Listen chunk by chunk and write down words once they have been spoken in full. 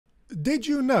Did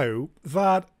you know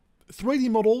that 3D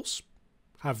models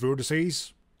have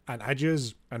vertices and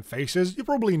edges and faces? You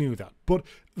probably knew that. But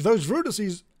those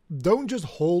vertices don't just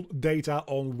hold data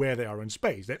on where they are in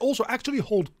space. They also actually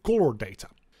hold color data.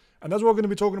 And that's what we're going to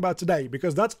be talking about today,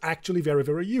 because that's actually very,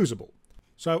 very usable.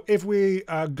 So if we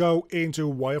go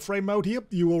into wireframe mode here,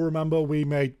 you will remember we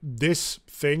made this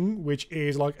thing, which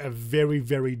is like a very,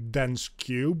 very dense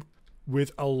cube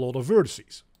with a lot of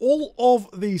vertices. All of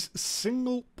these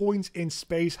single points in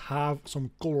space have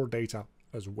some color data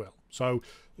as well. So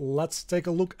let's take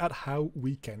a look at how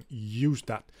we can use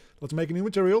that. Let's make a new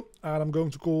material, and I'm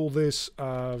going to call this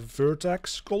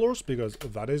Vertex colors, because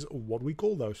that is what we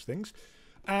call those things.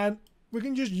 And we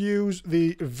can just use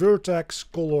the Vertex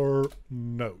color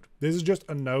node. This is just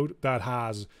a node that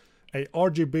has a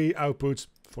RGB output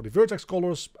for the Vertex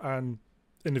colors and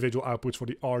individual outputs for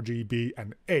the RGB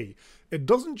and A. It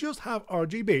doesn't just have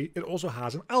RGB, it also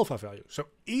has an alpha value. So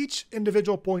each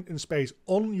individual point in space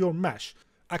on your mesh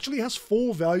actually has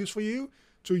 4 values for you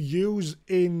to use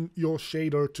in your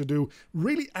shader to do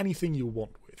really anything you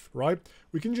want with, right?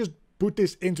 We can just put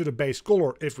this into the base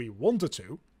color if we wanted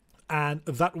to, and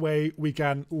that way we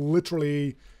can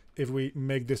literally, if we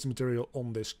make this material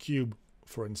on this cube,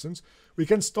 for instance, we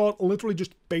can start literally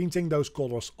just painting those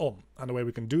colors on. And the way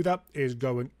we can do that is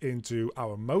going into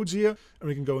our modes here, and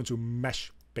we can go into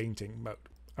mesh painting mode.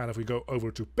 And if we go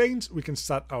over to paint, we can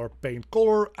set our paint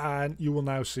color, and you will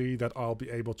now see that I'll be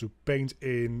able to paint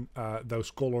in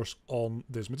those colors on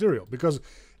this material, because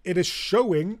it is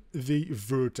showing the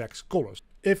Vertex colors.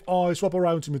 If I swap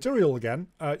around to material again,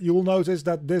 you will notice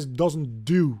that this doesn't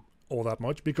do all that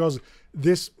much, because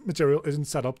this material isn't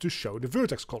set up to show the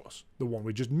Vertex colors. The one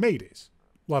we just made is.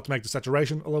 Let's make the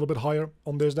saturation a little bit higher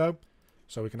on this though,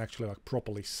 so we can actually like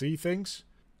properly see things.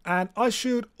 And I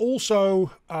should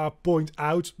also point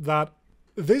out that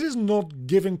this is not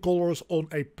giving colors on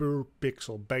a per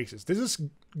pixel basis. This is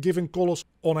giving colors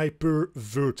on a per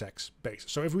vertex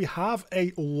basis. So if we have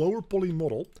a lower poly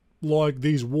model, like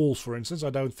these walls for instance,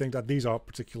 I don't think that these are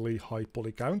particularly high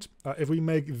poly count. If we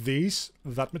make these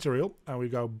that material and we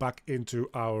go back into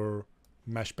our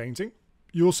mesh painting,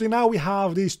 you'll see now we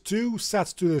have these 2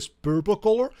 sets to this purple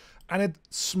color, and it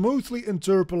smoothly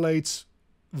interpolates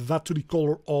that to the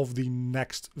color of the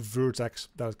next vertex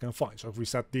that it can find. So if we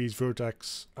set these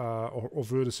vertex or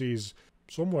vertices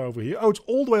somewhere over here, oh, it's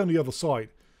all the way on the other side,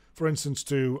 for instance,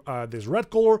 to this red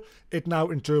color, it now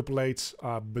interpolates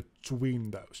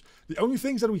between those. The only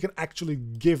things that we can actually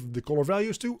give the color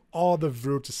values to are the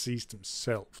vertices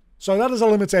themselves. So that is a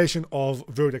limitation of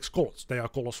vertex colors. They are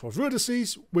colors for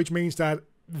vertices, which means that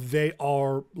they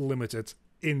are limited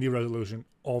in the resolution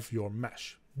of your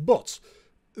mesh. But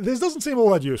this doesn't seem all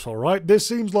that useful, right? This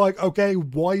seems like, okay,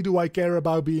 why do I care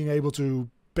about being able to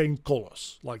paint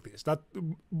colors like this?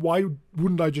 Why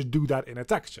wouldn't I just do that in a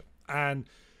texture? And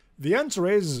the answer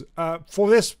is, for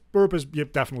this purpose, you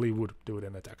definitely would do it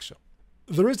in a texture.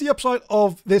 There is the upside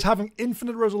of this having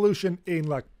infinite resolution in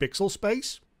like pixel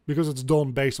space, because it's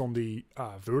done based on the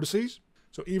vertices.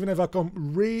 So even if I come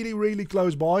really, really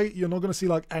close by, you're not going to see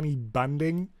like any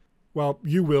banding. Well,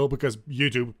 you will, because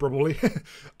YouTube probably.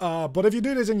 But if you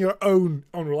do this in your own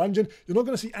Unreal Engine, you're not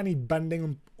going to see any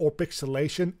bending or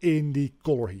pixelation in the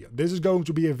color here. This is going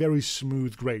to be a very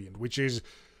smooth gradient, which is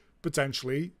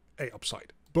potentially a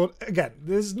upside. But again,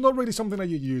 this is not really something that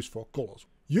you use for colors.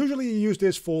 Usually you use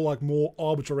this for like more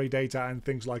arbitrary data and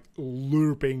things like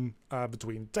looping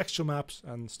between texture maps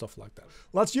and stuff like that.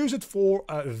 Let's use it for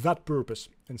that purpose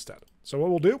instead. So what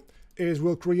we'll do is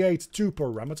we'll create 2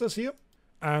 parameters here.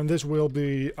 And this will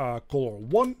be color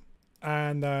 1,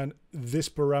 and then this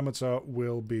parameter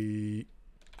will be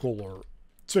color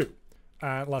 2.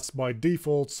 And let's by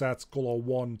default set color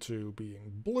 1 to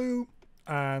being blue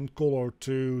and color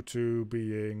 2 to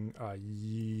being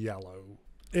yellow.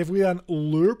 If we then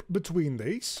loop between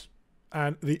these,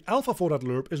 and the alpha for that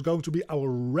loop is going to be our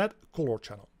red color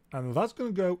channel, and that's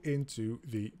going to go into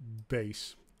the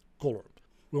base color.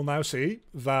 We'll now see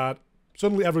that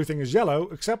suddenly everything is yellow,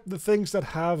 except the things that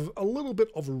have a little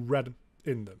bit of red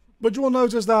in them. But you will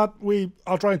notice that we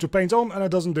are trying to paint on and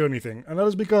it doesn't do anything. And that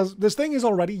is because this thing is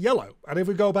already yellow. And if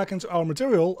we go back into our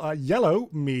material, yellow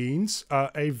means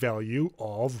a value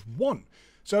of 1.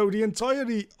 So the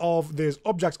entirety of this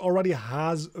object already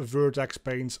has vertex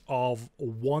paints of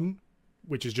 1,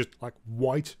 which is just like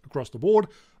white across the board,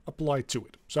 applied to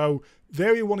it. So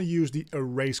there you want to use the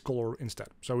erase color instead.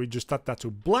 So we just set that to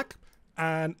black.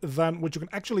 And then what you can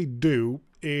actually do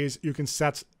is you can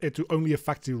set it to only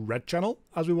affect the red channel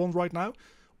as we want right now,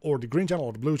 or the green channel,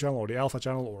 or the blue channel, or the alpha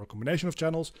channel, or a combination of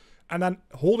channels. And then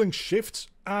holding shift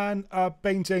and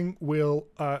painting will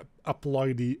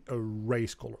apply the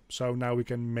erase color. So now we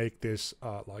can make this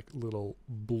like little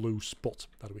blue spot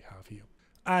that we have here.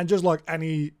 And just like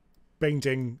any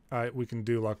painting, we can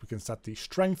do like, we can set the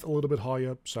strength a little bit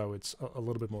higher, so it's a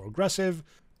little bit more aggressive,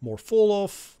 more fall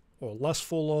off or less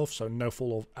fall off. So no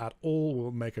fall off at all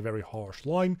will make a very harsh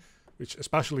line, which,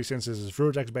 especially since this is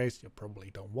vertex based, you probably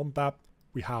don't want that.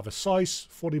 We have a size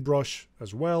for the brush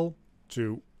as well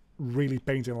to really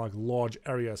paint in like large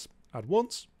areas at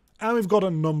once. And we've got a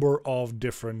number of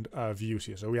different views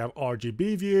here. So we have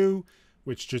RGB view,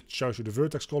 which just shows you the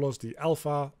vertex colors, the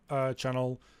alpha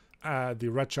channel, the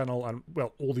red channel, and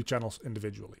well, all the channels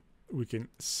individually we can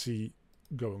see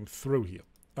going through here.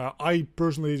 I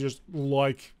personally just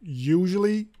like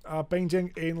usually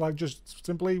painting in like just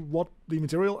simply what the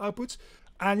material outputs.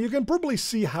 And you can probably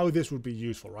see how this would be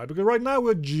useful, right? Because right now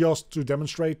we're just to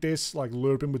demonstrate this, like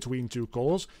lerping between two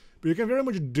colors. But you can very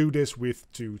much do this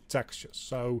with two textures.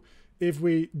 So if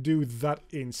we do that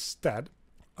instead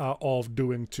of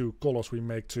doing two colors, we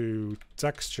make two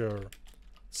texture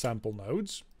sample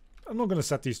nodes. I'm not going to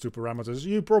set these two parameters.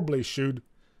 You probably should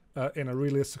in a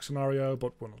realistic scenario,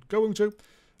 but we're not going to.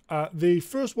 The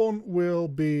first one will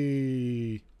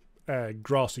be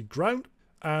grassy ground.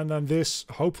 And then this,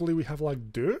 hopefully we have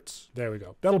like dirt. There we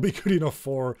go. That'll be good enough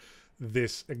for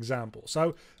this example.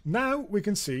 So now we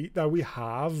can see that we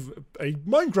have a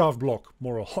Minecraft block,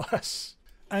 more or less.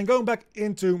 And going back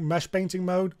into mesh painting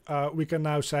mode, we can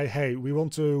now say, hey, we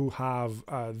want to have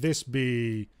this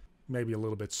be maybe a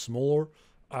little bit smaller.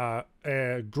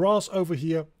 Grass over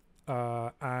here.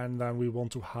 And then we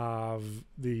want to have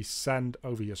the sand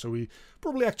over here. So we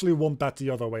probably actually want that the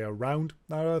other way around,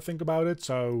 now that I think about it.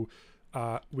 So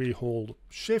we hold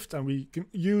shift and we can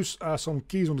use some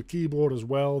keys on the keyboard as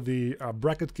well, the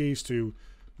bracket keys, to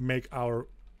make our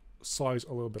size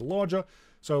a little bit larger.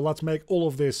 So let's make all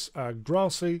of this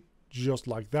grassy, just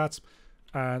like that.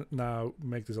 And now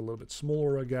make this a little bit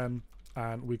smaller again.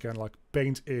 And we can like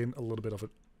paint in a little bit of a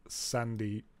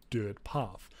sandy dirt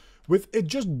path, with it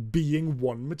just being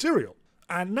one material.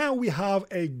 And now we have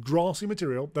a grassy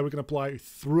material that we can apply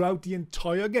throughout the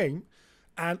entire game.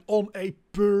 And on a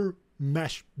per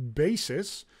mesh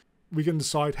basis, we can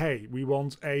decide, hey, we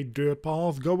want a dirt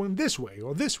path going this way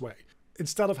or this way,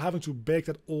 instead of having to break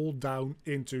that all down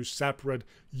into separate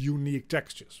unique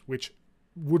textures, which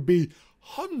would be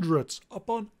hundreds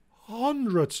upon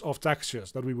hundreds of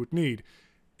textures that we would need,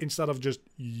 instead of just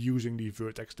using the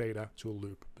vertex data to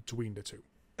loop between the two.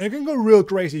 And you can go real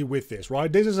crazy with this,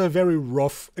 right? This is a very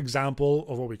rough example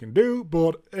of what we can do,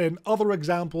 but in other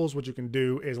examples, what you can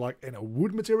do is like in a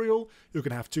wood material, you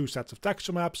can have two sets of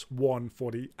texture maps, one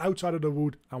for the outside of the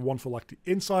wood and one for like the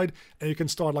inside, and you can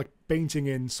start like painting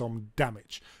in some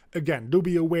damage. Again, do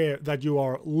be aware that you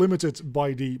are limited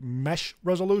by the mesh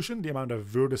resolution, the amount of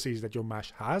vertices that your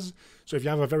mesh has. So if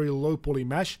you have a very low poly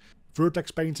mesh,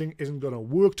 vertex painting isn't going to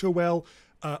work too well.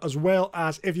 As well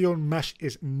as if your mesh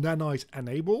is nanite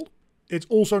enabled, it's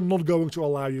also not going to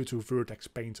allow you to vertex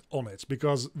paint on it,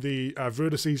 because the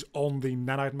vertices on the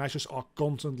nanite meshes are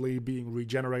constantly being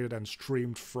regenerated and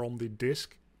streamed from the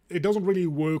disk. It doesn't really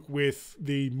work with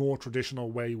the more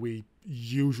traditional way we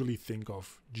usually think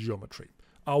of geometry.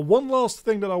 One last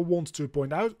thing that I want to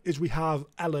point out is we have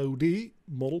LOD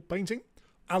model painting.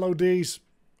 LODs,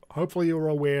 hopefully you're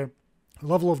aware,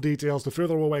 level of details, the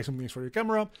further away something is from your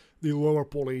camera, the lower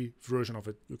poly version of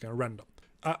it you can render.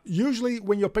 Usually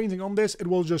when you're painting on this, it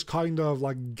will just kind of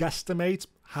like guesstimate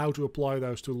how to apply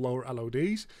those to lower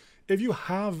LODs. If you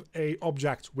have a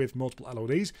object with multiple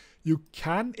LODs, you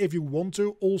can, if you want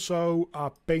to, also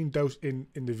paint those in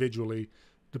individually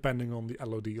depending on the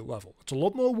LOD level. It's a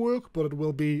lot more work, but it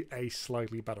will be a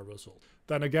slightly better result.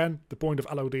 Then again, the point of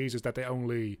LODs is that they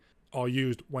only are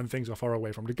used when things are far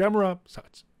away from the camera, so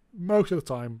it's most of the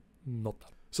time not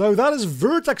that. So that is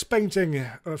vertex painting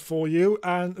for you,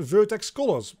 and vertex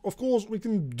colors. Of course, we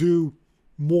can do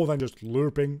more than just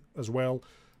lerping as well.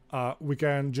 We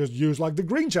can just use like the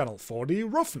green channel for the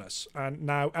roughness. And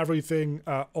now everything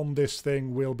on this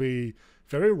thing will be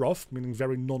very rough, meaning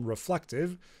very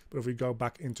non-reflective. But if we go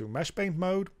back into mesh paint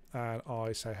mode and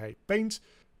I say, hey, paint,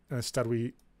 and instead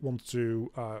we want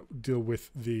to deal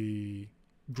with the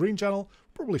green channel,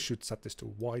 probably should set this to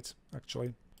white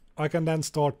actually. I can then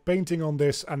start painting on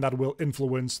this, and that will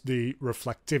influence the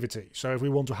reflectivity. So if we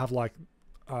want to have like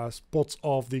spots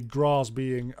of the grass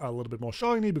being a little bit more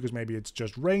shiny because maybe it's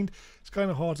just rained, it's kind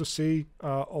of hard to see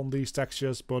on these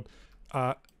textures, but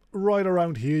right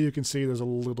around here you can see there's a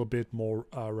little bit more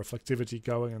reflectivity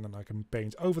going, and then I can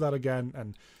paint over that again,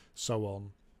 and so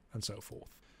on and so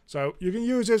forth. So you can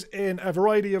use this in a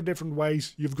variety of different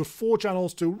ways. You've got 4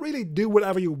 channels to really do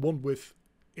whatever you want with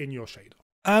in your shader.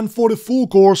 And for the full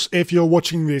course, if you're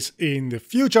watching this in the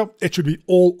future, it should be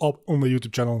all up on the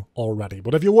YouTube channel already.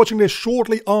 But if you're watching this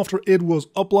shortly after it was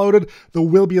uploaded, there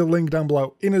will be a link down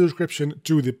below in the description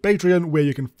to the Patreon where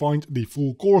you can find the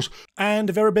full course.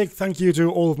 And a very big thank you to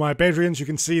all of my Patreons. You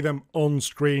can see them on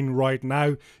screen right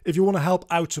now. If you want to help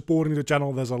out supporting the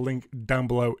channel, there's a link down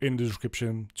below in the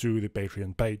description to the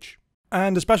Patreon page.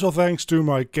 And a special thanks to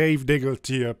my Cave Digger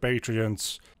tier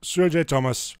Patreons, Sir J.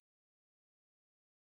 Thomas,